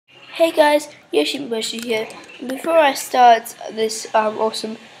Hey guys, Yoshi here. Before I start this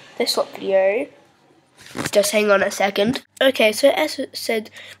awesome Deathswap video, just hang on a second. Okay, so as I said,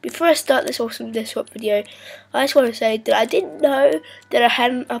 before I start this awesome Deathswap video, I just want to say that I didn't know that I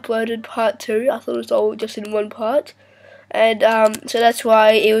hadn't uploaded part 2. I thought it was all just in one part, and so that's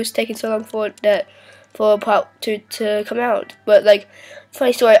why it was taking so long for part 2 to come out. But like,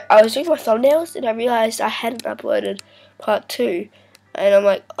 funny story, I was doing my thumbnails and I realized I hadn't uploaded part 2. And I'm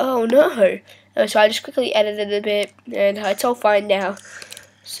like, oh no. So I just quickly edited a bit, and it's all fine now.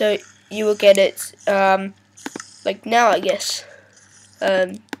 So you will get it, like now, I guess.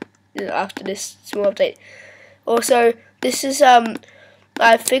 After this small update. Also, this is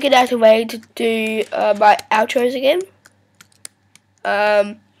I figured out a way to do my outros again.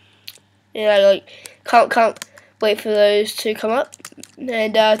 Like can't wait for those to come up,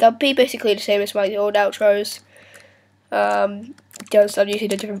 and they'll be basically the same as my old outros. Just I'm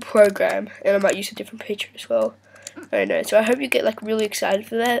using a different program, and I might use a different picture as well. I don't know. So I hope you get like really excited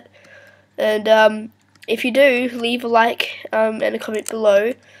for that. And if you do, leave a like and a comment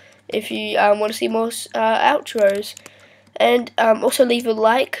below if you want to see more outros, and also leave a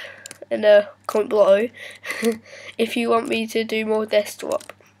like and a comment below if you want me to do more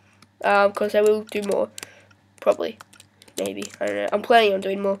Deathswap, because I will do more, probably, maybe, I don't know. I'm planning on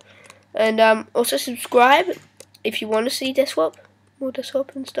doing more, and also subscribe if you want to see more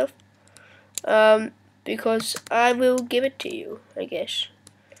Deathswap and stuff, because I will give it to you, I guess.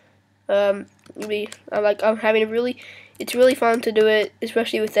 I'm having it's really fun to do it,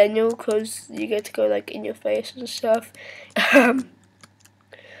 especially with Daniel, because you get to go like in your face and stuff.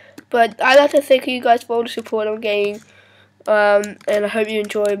 But I'd like to thank you guys for all the support I'm getting, and I hope you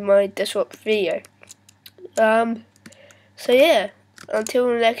enjoyed my Deathswap video. So yeah, until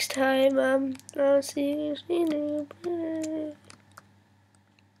next time, I'll see you soon.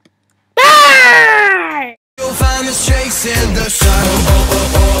 Bye! You'll find us chasing the sun.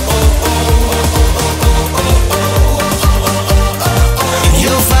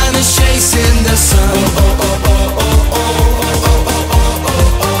 You'll find us chasing the sun.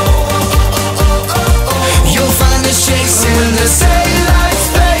 You'll find us chasing the daylight's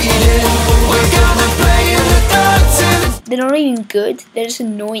fading. We're gonna play in the dark. They're not even good, they're just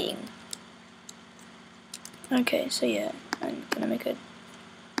annoying. Okay, so yeah, I'm gonna make a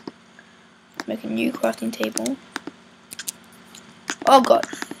new crafting table. Oh god,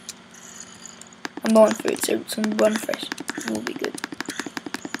 I'm going through it, so some run fresh will be good.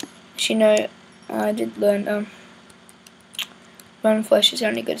 Actually, no, I did learn run flesh is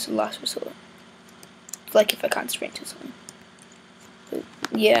only good as a last resort. Like if I can't sprint or something. But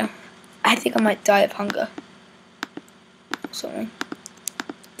yeah, I think I might die of hunger or something.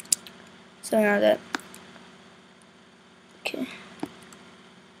 Something like that. Okay.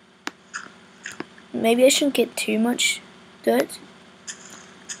 Maybe I shouldn't get too much dirt,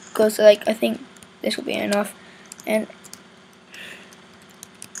 because like I think this will be enough, and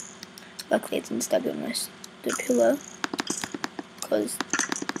luckily it's instead of the pillow, because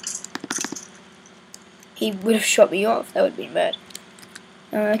he would have shot me off. That would have been bad.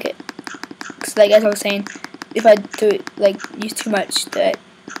 Okay, because like as I was saying, if I do it like use too much dirt,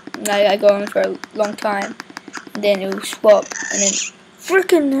 I go on for a long time, and then it will swap, and then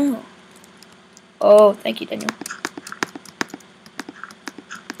freaking no. Oh, thank you, Daniel.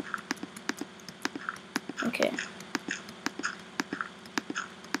 Okay.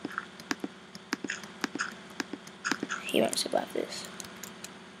 He won't survive this.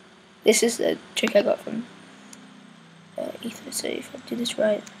 This is the trick I got from Ether, so if I do this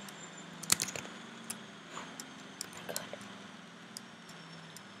right. Oh my god.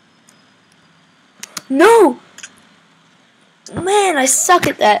 No! Man, I suck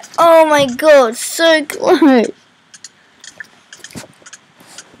at that. Oh my god, so close.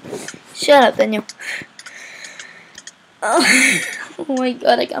 Shut up, Daniel. Oh, oh my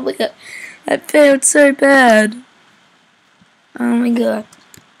god, I can't believe it. I failed so bad. Oh my god.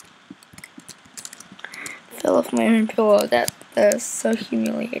 Fell off my own pillow. That's so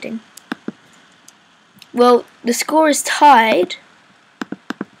humiliating. Well, the score is tied.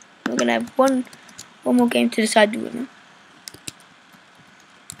 We're gonna have one more game to decide the winner.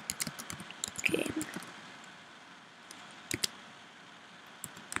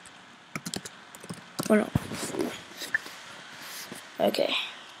 Or no. Okay.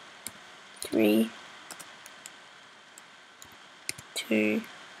 3, 2,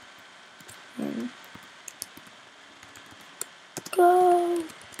 1. Go.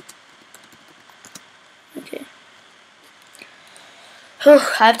 Okay. I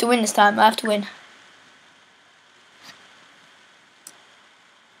have to win this time. I have to win.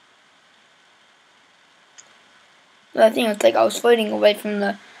 The thing was like I was floating away from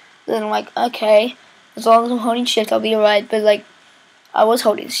the. Then I'm like, okay, as long as I'm holding shift, I'll be alright. But like, I was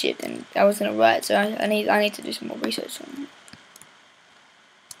holding shift and I wasn't alright, so I need to do some more research on it.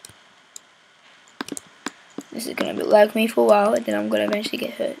 This is gonna be like me for a while, and then I'm gonna eventually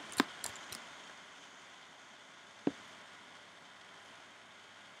get hurt.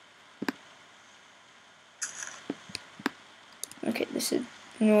 Okay, this is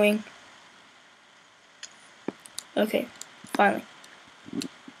annoying. Okay, finally.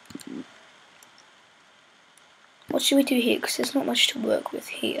 What should we do here? Because there's not much to work with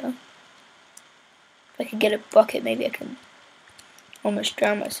here. If I could get a bucket, maybe I can almost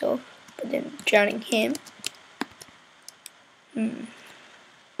drown myself. But then drowning him.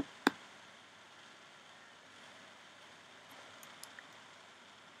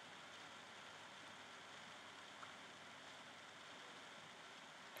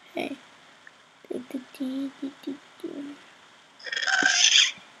 Okay.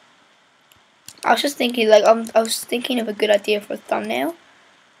 I was just thinking, like, I was thinking of a good idea for a thumbnail.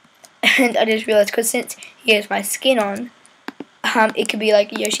 And I just realized, because since he has my skin on, it could be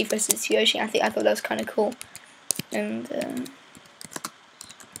like Yoshi versus Yoshi. I thought that was kind of cool. And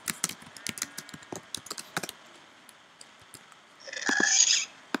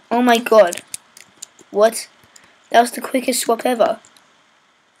oh my god, what? That was the quickest swap ever.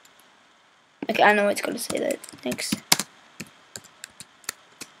 Okay, I know it's gonna say that next.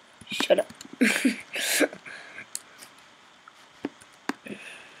 Shut up.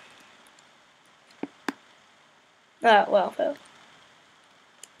 Ah, well, fail.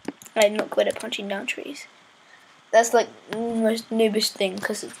 I'm not good at punching down trees. That's like the most noobish thing,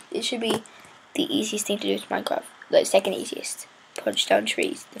 because it should be the easiest thing to do with Minecraft. Like, second easiest. Punch down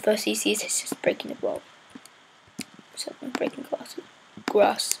trees. The first easiest is just breaking a block. Something, breaking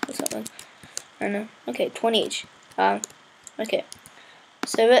grass or something. I don't know. Okay, 20 each. Okay.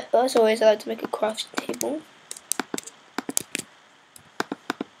 So as always, I like to make a crafting table.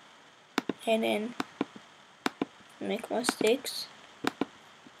 And then make my sticks.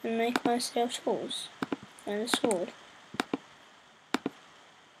 And make myself tools. And a sword.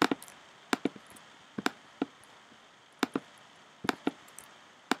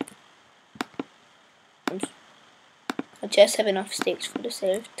 I just have enough sticks for the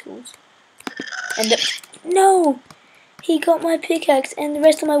set of tools. And no! He got my pickaxe and the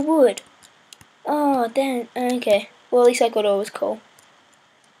rest of my wood. Oh, damn. Okay. Well, at least I got all his coal.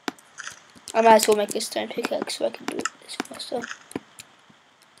 I might as well make a stone pickaxe so I can do this faster.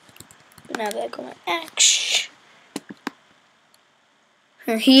 But now that I got my axe.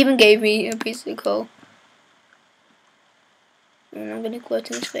 He even gave me a piece of coal. And I'm gonna go out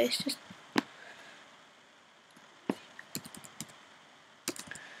in his face. Just.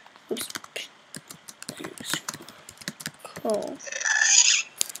 Oops. Coal.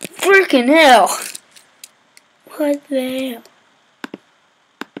 Freaking hell! What the hell?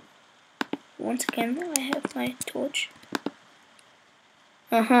 Once again, I have my torch.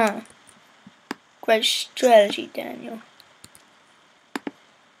 Great strategy, Daniel.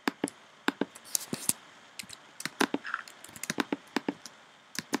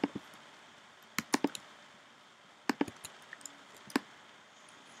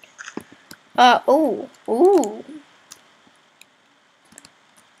 Ooh.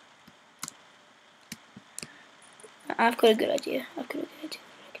 I've got a good idea.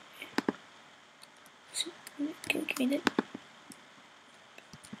 So, give me that.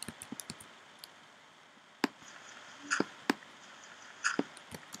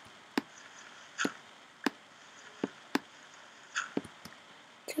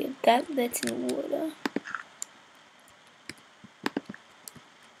 To get that's in the water.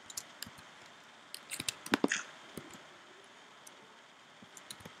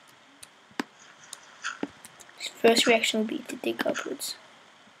 His first reaction will be to dig upwards.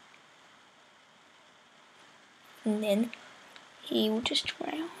 And then he will just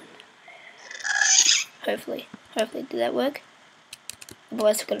drown. Hopefully. Did that work?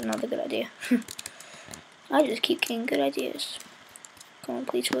 Otherwise I've got another good idea. I just keep getting good ideas. Come on,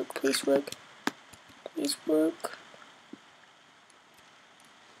 please work.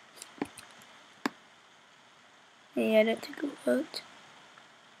 Yeah, I don't think it worked.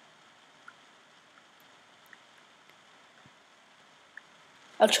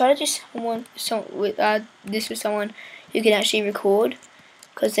 I'll try to do this with someone who can actually record,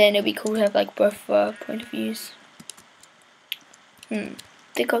 because then it'll be cool to have like both point of views. I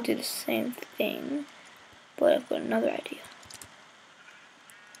think I'll do the same thing, but I've got another idea.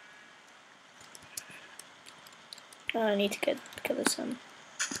 I need to gather some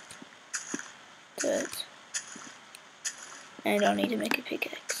dirt. And I'll need to make a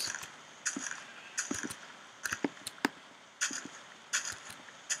pickaxe.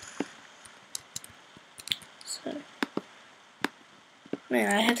 So,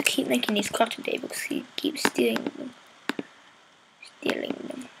 man, I have to keep making these crafting tables because he keeps stealing them.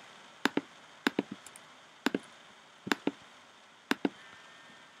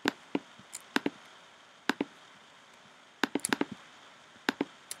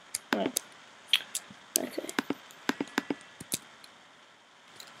 Right. Okay.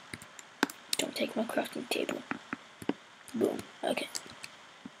 Don't take my crafting table. Boom. Okay.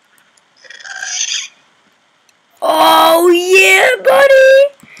 Oh yeah,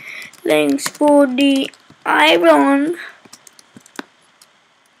 buddy! Thanks for the iron.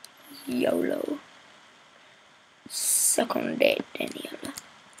 YOLO. Suck on that, Daniela.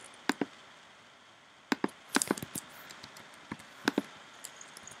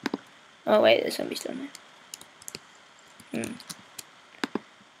 Oh wait, there's zombies down there.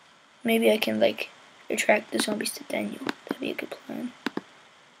 Maybe I can like attract the zombies to Daniel. That'd be a good plan.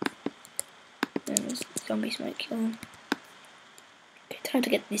 Then the zombies might kill him. Okay, time to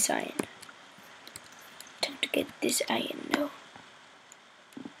get this iron. Time to get this iron though.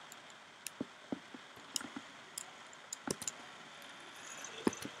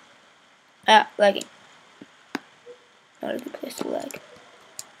 Ah, lagging. Not a good place to lag.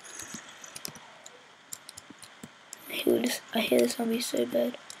 I hear the zombies so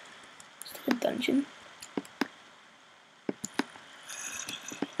bad. Is that a dungeon?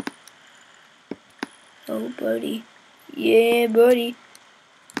 Oh, buddy. Yeah, buddy.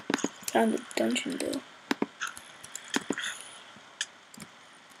 Found the dungeon though.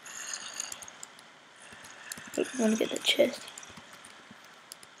 I want to get the chest.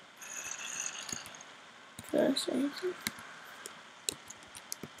 First, anything.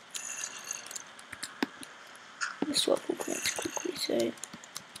 The swap will connect quickly, so I'm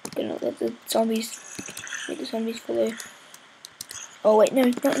gonna let the zombies follow. Oh wait, no,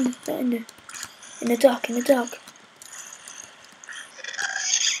 not in the dark,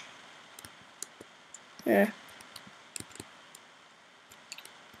 Yeah.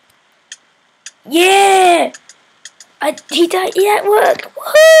 Yeah! He died, yeah, it worked!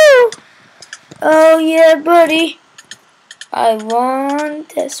 Woohoo! Oh yeah, buddy. I won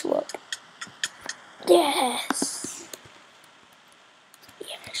Deathswap. Yes!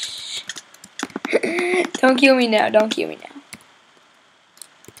 Yes. Don't kill me now, don't kill me now.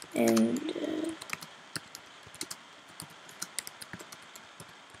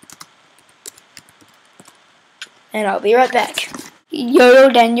 And I'll be right back. Yo,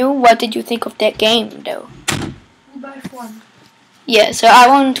 Daniel, what did you think of that game, though? We both won. Yeah, so I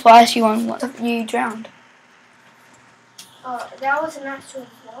won twice, you won once. You drowned. Oh, that was an actual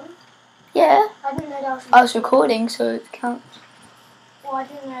one? Yeah. I didn't know that was I was recording, so it counts. Well, I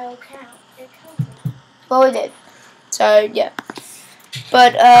didn't know it counted. It counted. Well, it did. So, yeah.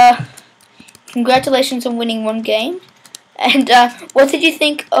 But, congratulations on winning one game. And, what did you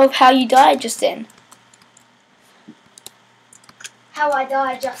think of how you died just then? How I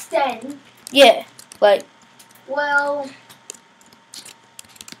died just then? Yeah, like, Well...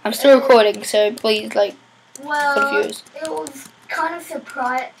 I'm still recording, so please, like, Well, for the viewers. It was kind of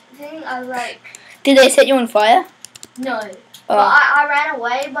surprising. I was like... Did they set you on fire? No. Oh. But I ran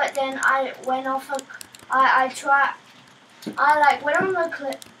away, but then I went off a... I went on the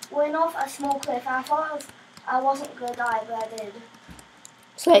cliff, went off a small cliff. I thought I wasn't going to die, but I did.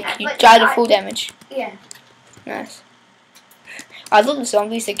 It's like, you But died of full damage. Yeah. Nice. I thought the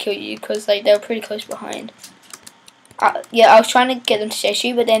zombies would kill you because like they were pretty close behind. Yeah, I was trying to get them to chase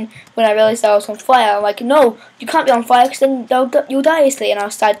you, but then when I realized I was on fire, I'm like, no, you can't be on fire because then you'll die easily. And I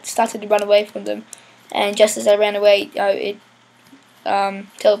started to run away from them, and just as I ran away, it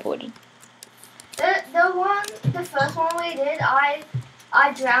teleported. The first one we did, I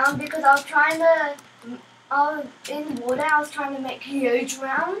drowned because I was in water. I was trying to make you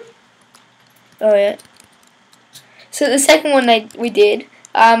drown. Oh yeah. So the second one that we did,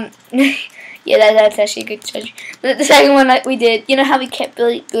 yeah, that's actually a good strategy. But the second one that we did, you know how we kept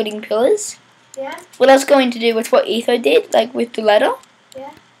building pillars? Yeah. What I was going to do was what Etho did, like with the ladder.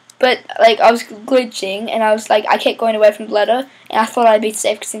 Yeah. But like I was glitching, and I was like, I kept going away from the ladder, and I thought I'd be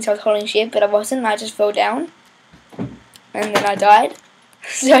safe since I was holding shift, but I wasn't. And I just fell down, and then I died.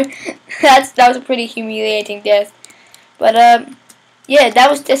 So that was a pretty humiliating death. But yeah, that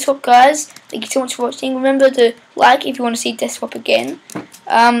was Deathswap, guys. Thank you so much for watching. Remember to like if you want to see Deathswap again.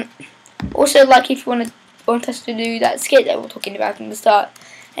 Also like if you want us to do that skit that we were talking about in the start.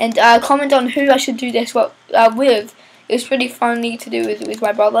 And comment on who I should do Deathswap with. It was pretty funny to do with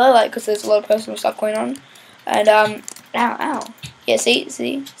my brother, like because there's a lot of personal stuff going on. And Ow, ow. Yeah, see?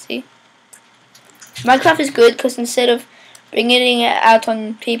 Minecraft is good because instead of bringing it out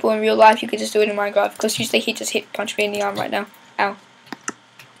on people in real life, you could just do it in Minecraft. Because usually he just punched me in the arm right now. Ow.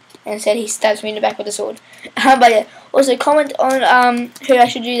 And instead he stabs me in the back with a sword. But yeah, also comment on who I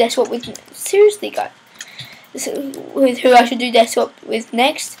should do Deathswap with. Seriously, guys. With who I should do Deathswap with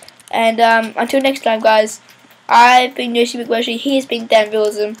next. And until next time, guys, I've been Yoshi McWoshi. He has been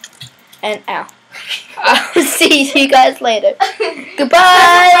DanVilism. And ow. I'll see you guys later.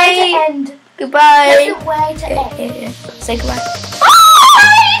 Goodbye. Way to end. Goodbye. Way to end. Say goodbye.